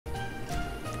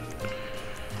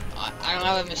I don't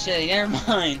have a machete. Never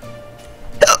mind.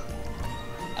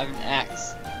 I have an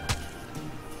axe.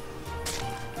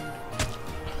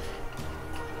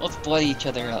 Let's bloody each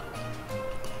other up.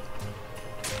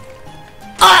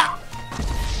 Ah!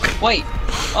 Wait.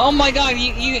 Oh my god,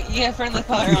 you have friendly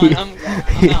fire on. I'm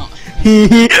out.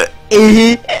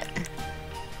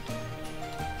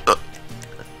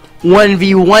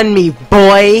 1v1 me,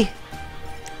 boy.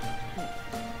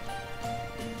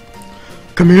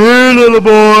 Come here, little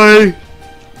boy.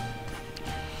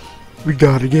 We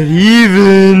gotta get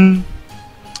even.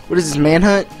 What is this,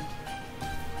 manhunt?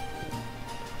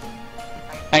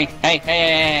 Hey.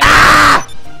 Ah!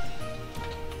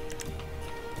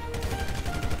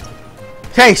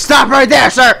 Hey, stop right there,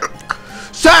 sir!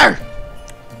 Sir!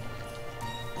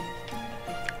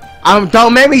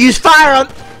 Don't make me use fire on...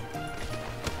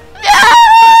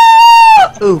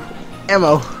 No! Ooh,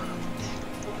 ammo.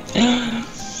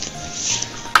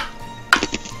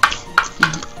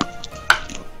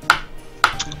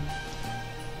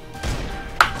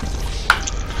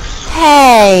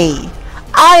 Hey!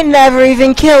 I never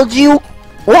even killed you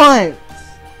once!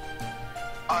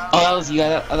 Oh, that was you.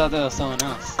 I thought that was someone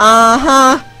else.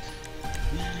 Uh-huh.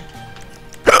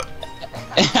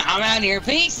 I'm out here.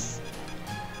 Peace.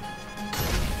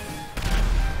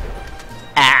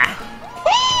 Ah.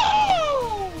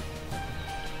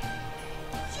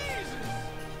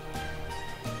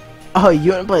 Oh,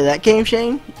 you want to play that game,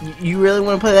 Shane? You really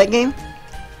want to play that game?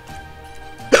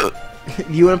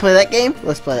 You want to play that game?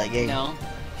 Let's play that game. No.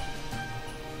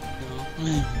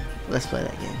 Let's play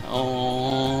that game.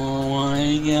 Oh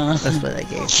my god. Let's play that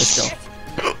game. Let's go.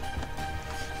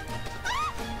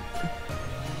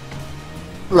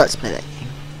 Let's play that game.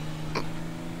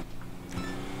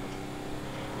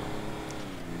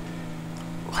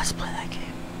 Let's play that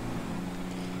game.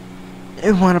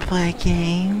 You wanna play a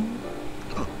game?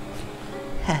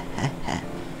 Ha ha ha.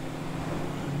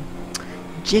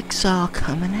 Jigsaw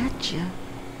coming at you.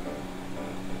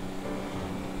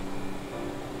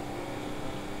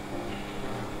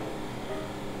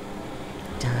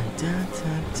 Dun dun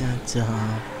dun dun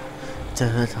dun.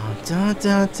 Dun dun dun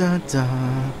dun dun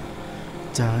dun.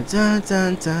 Dun dun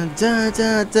dun dun dun dun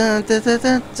dun dun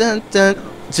dun dun dun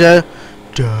dun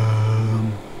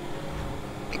dun.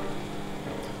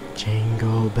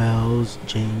 Jingle bells,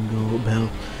 jingle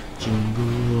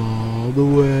all the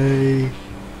way.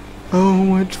 Oh,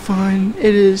 what fun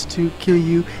it is to kill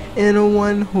you in a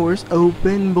one-horse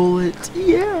open bullet.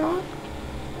 Yeah.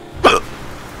 Oh,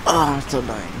 I'm still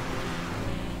dying.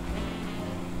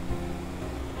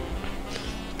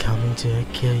 Coming to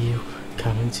kill you.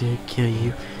 Coming to kill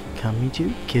you, coming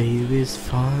to kill you is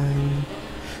fun.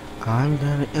 I'm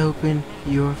gonna open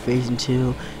your face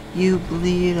until you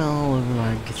bleed all over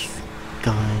my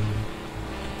gun.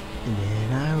 And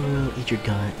then I will eat your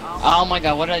gut. Oh my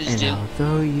god, what did I just do? And I'll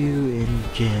throw you in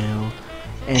jail.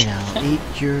 And I'll eat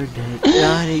your dead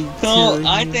body. So,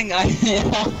 I think I...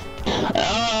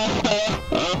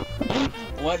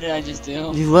 What did I just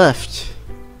do? You left.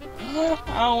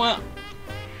 Oh well.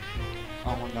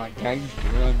 Oh my god, did I just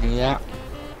really do that?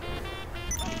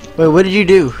 Wait, what did you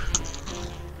do?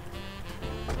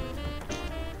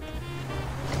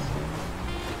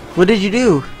 What did you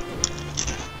do?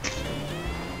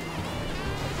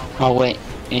 I went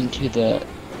into the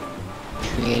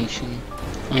creation,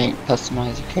 like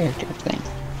customize your character thing.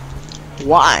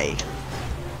 Why?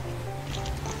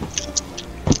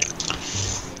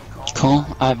 Cool.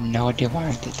 I have no idea why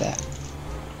I did that.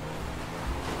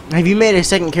 Have you made a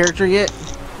second character yet?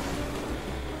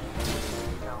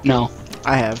 No.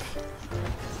 I have.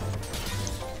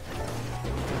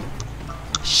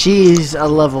 She's a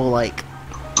level like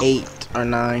 8 or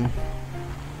 9.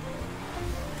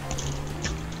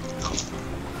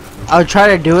 I would try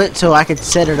to do it so I could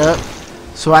set it up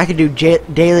so I could do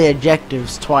daily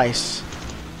objectives twice,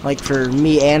 like for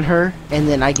me and her, and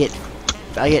then I get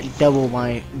double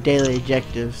my daily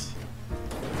objectives.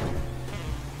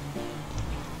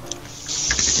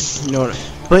 You know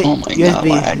what? But Oh my you have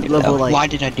god, to be level like why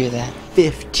did I do that?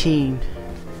 15.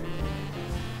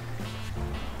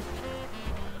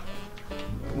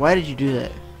 Why did you do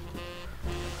that?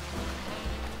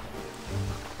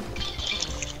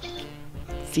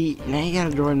 Feet. Now you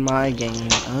gotta join my game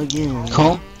again.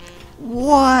 Cool?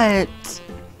 What?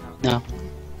 No.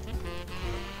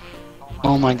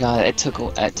 Oh my god, it took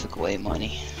away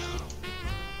money.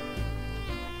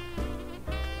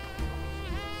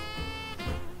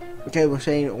 Okay, well,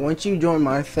 Shane, once you join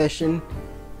my session,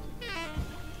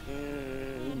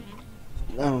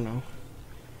 I don't know.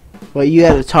 Well, you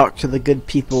had to talk to the good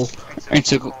people. It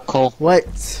took Cole. What?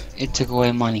 It took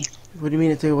away money. What do you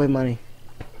mean it took away money?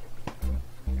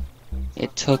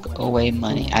 took away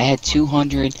money. I had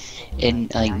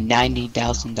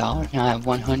 $290,000. Now I have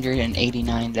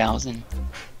 189,000.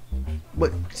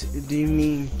 What do you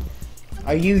mean?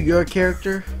 Are you your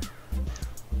character?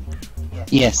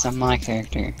 Yes, I'm my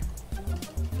character.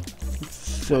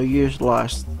 So you just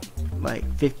lost like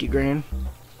 50 grand?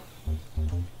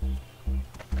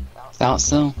 Thought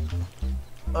so.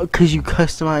 Cause you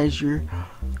customized your.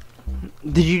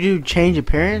 Did you do change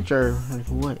appearance or like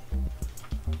what?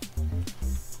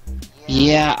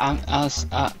 Yeah, I was.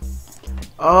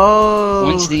 Oh.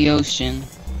 Went to the ocean.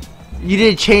 You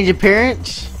did change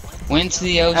appearance? Went to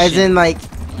the ocean. As in like.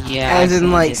 Yeah. As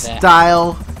in like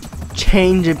style,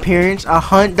 change appearance.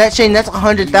 That's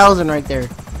 100,000 right there.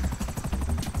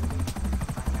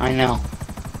 I know.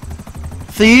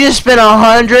 So you just spent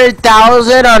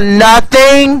 100,000 on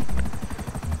nothing?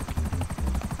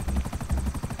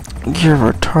 You're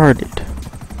retarded.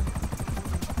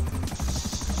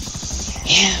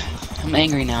 Yeah, I'm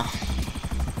angry now.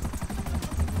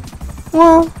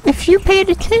 Well, if you paid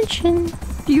attention,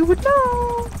 you would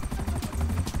know.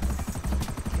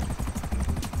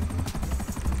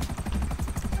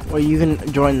 Well, you can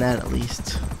join that at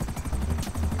least.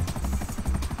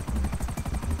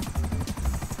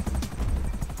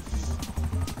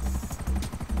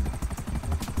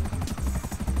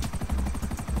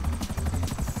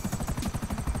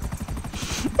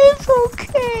 It's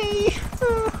okay.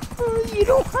 You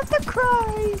don't have to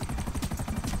cry.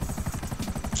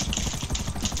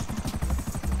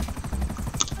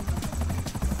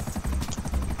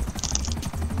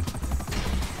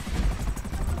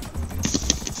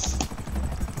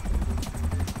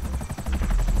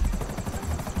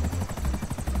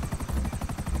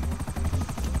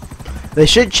 They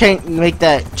should make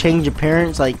that change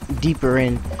appearance like deeper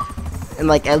in, and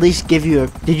like at least give you a.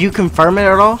 Did you confirm it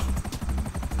at all?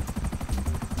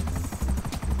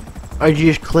 Or did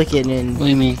you just click it and? What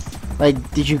do you mean? Like,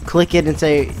 did you click it and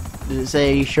say,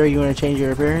 "Are you sure you want to change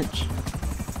your appearance?"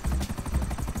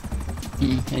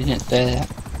 I didn't say that.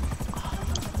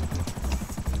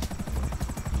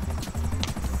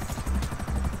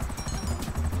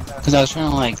 Cause I was trying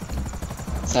to like,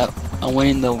 so I went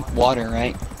in the water,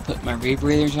 right? Put my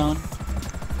rebreathers on,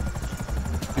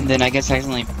 and then I guess I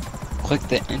accidentally clicked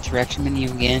the interaction menu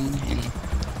again and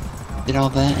did all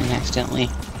that, and accidentally.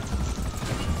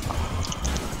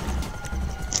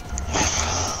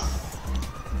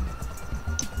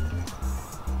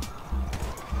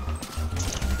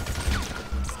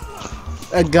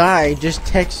 A guy just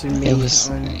texted me. It was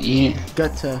yeah.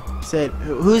 Said,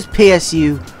 "Who's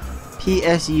PSU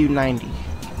 90?"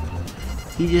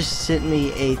 He just sent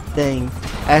me a thing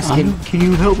asking, "Can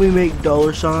you help me make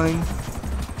 $?"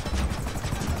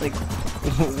 Like,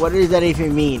 what does that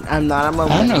even mean? I don't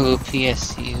know who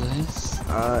PSU is.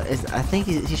 I think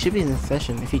he should be in the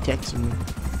session if he texted me.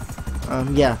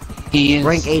 Yeah. He is.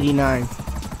 Rank 89.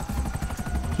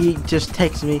 He just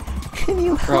texted me, "Can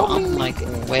you help me?" I'm like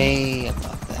way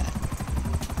above that.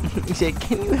 He said,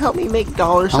 "Can you help me make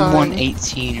 $?" I'm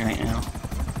 118 right now.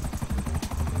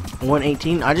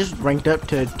 118. I just ranked up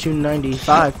to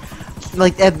 295.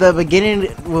 Like at the beginning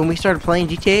when we started playing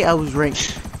GTA, I was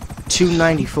ranked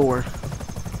 294.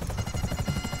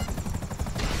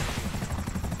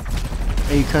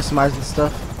 Are you customizing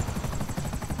stuff?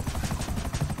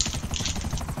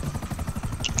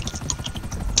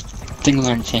 I think I'm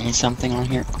gonna change something on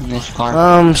here on this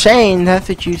car. Shane, that's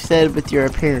what you said with your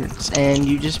appearance, and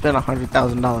you just spent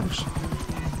 $100,000.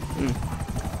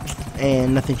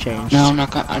 And nothing changed. No, I'm not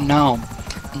gonna. No,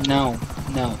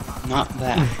 not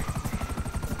that.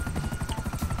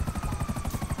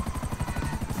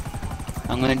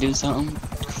 I'm gonna do something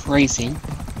crazy.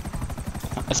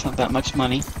 That's not that much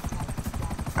money.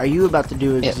 Are you about to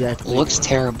do exactly? It looks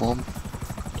terrible.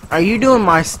 Are you doing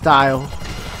my style?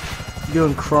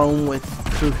 Doing chrome with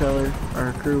true color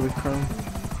or crew with chrome?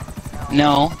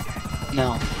 No.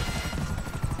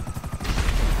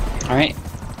 All right.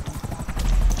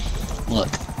 Look.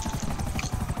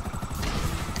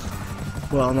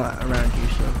 Well, I'm not around you,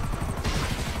 so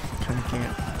kinda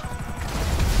can't.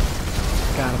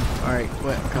 Got him. All right.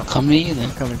 What? Come to you then.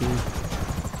 I'm coming to you.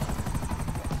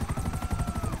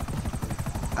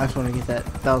 I just want to get that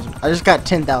 $1,000. I just got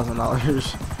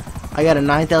 $10,000. I got a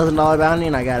 $9,000 bounty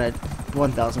and I got a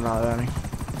 $1,000 bounty.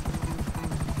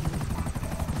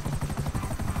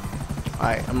 All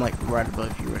right, I'm like right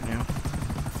above you right now.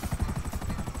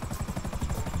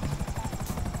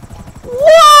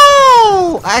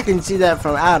 Whoa! I can see that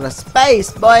from outer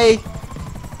space, boy.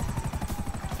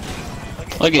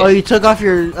 Look Oh, you took off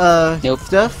your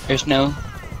stuff? There's no.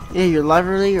 Yeah, your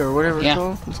library or whatever Yeah. it's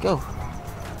called. Let's go.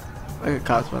 I got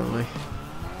cops, by the way.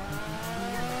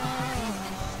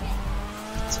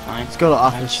 fine. Let's go to the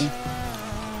office. Gotcha.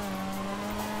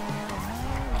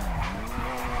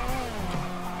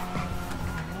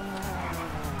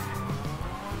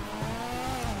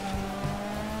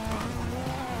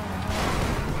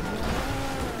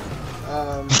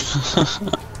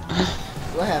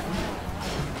 What happened?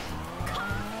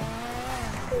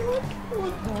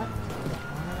 What happened?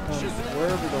 Where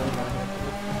are we going now?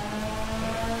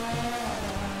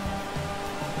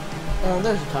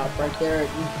 There's a cop right there at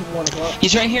 1 o'clock.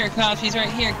 He's right here, cops. He's right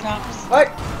here, cops. What?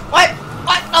 What?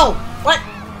 What? Oh! What?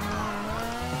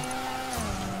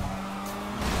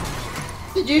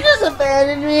 Did you just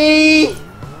abandon me?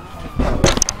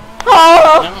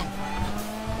 Oh! No.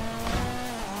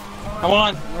 Come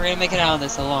on, we're gonna make it out of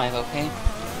this alive, okay?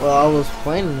 Well, I was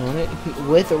planning on it,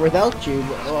 with or without you.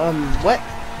 What?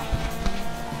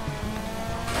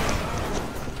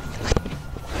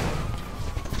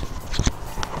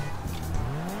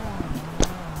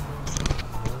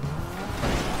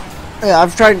 Yeah,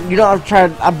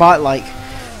 I bought like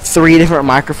 3 different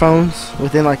microphones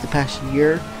within like the past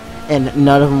year, and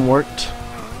none of them worked.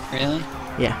 Really?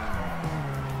 Yeah.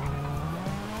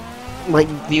 Like,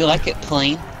 Do you like it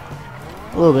plain?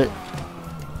 a little bit.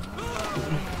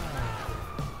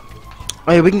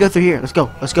 Oh yeah, we can go through here. Let's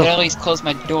go. Let's go. I always close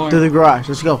my door. To the garage.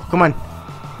 Let's go. Come on.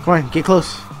 Come on. Get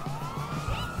close.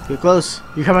 Get close.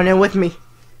 You're coming in with me.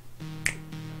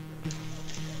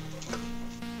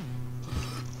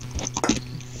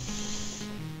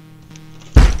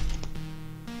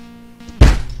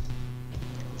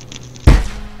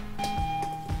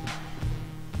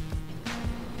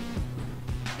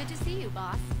 Good to see you,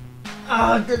 boss.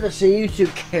 Good to see you too,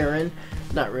 Karen.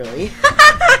 Not really.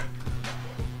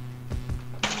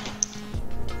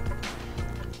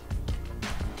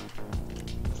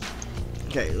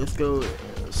 Okay, let's go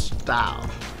style.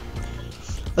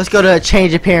 Let's go to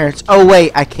change appearance. Oh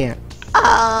wait, I can't.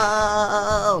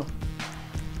 Oh.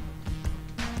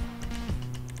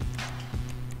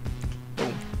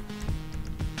 Boom.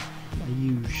 My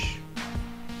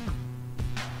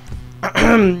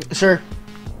use. Sir,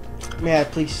 may I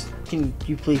please? Can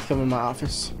you please come in my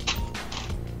office?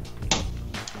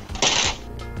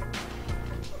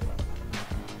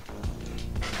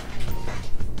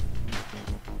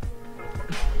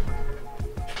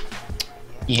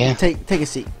 Yeah. Take a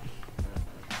seat.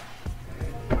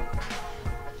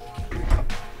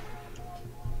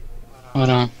 Hold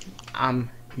on.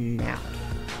 Now.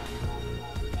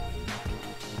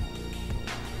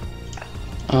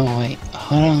 Oh wait,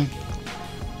 hold on.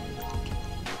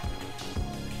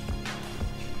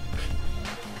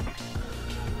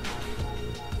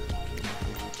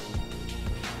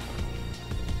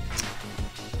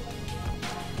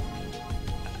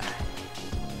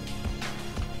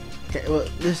 Okay, well,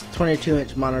 this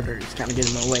 22-inch monitor is kind of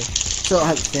getting in my way, so I'll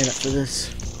have to stand up for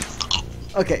this.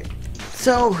 Okay,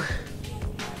 so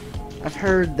I've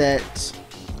heard that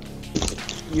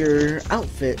your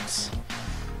outfits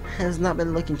has not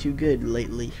been looking too good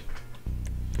lately.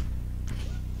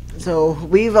 So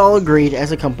we've all agreed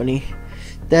as a company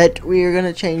that we are going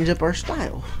to change up our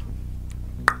style.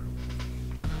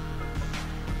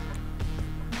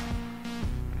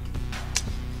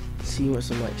 See what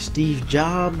some like Steve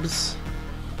Jobs.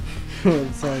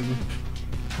 It's like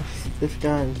this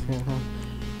guy is kind of.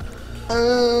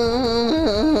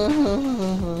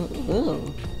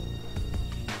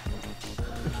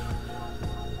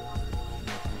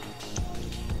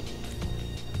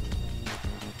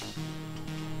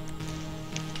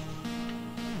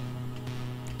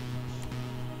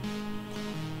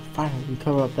 Finally, we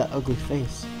cover up that ugly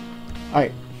face. All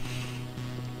right.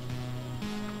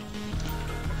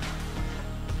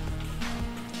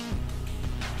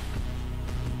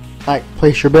 Alright,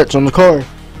 place your bets on the car.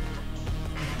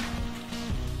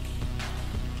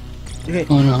 Okay.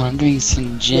 Hold on, I'm doing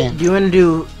some gin. Do you want to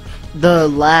do the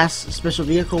last special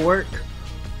vehicle work?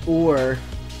 Or...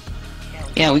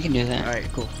 Yeah, we can do that. Alright,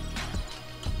 cool.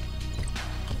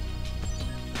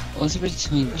 What's the difference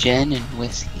between gin and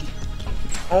whiskey?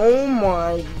 Oh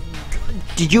my...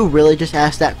 Did you really just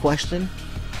ask that question?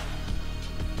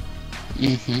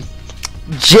 Mm-hmm.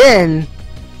 Gin?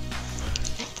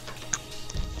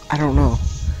 I don't know.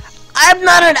 I'm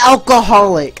not an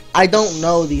alcoholic. I don't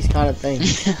know these kind of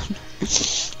things.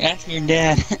 Ask your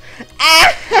dad.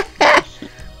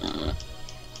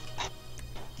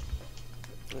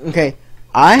 Okay,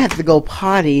 I have to go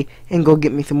potty and go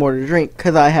get me some more to drink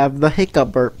because I have the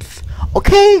hiccup burps.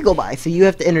 Okay, go by. So you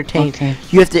have to entertain. Okay.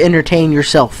 You have to entertain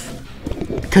yourself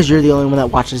because you're the only one that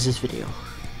watches this video.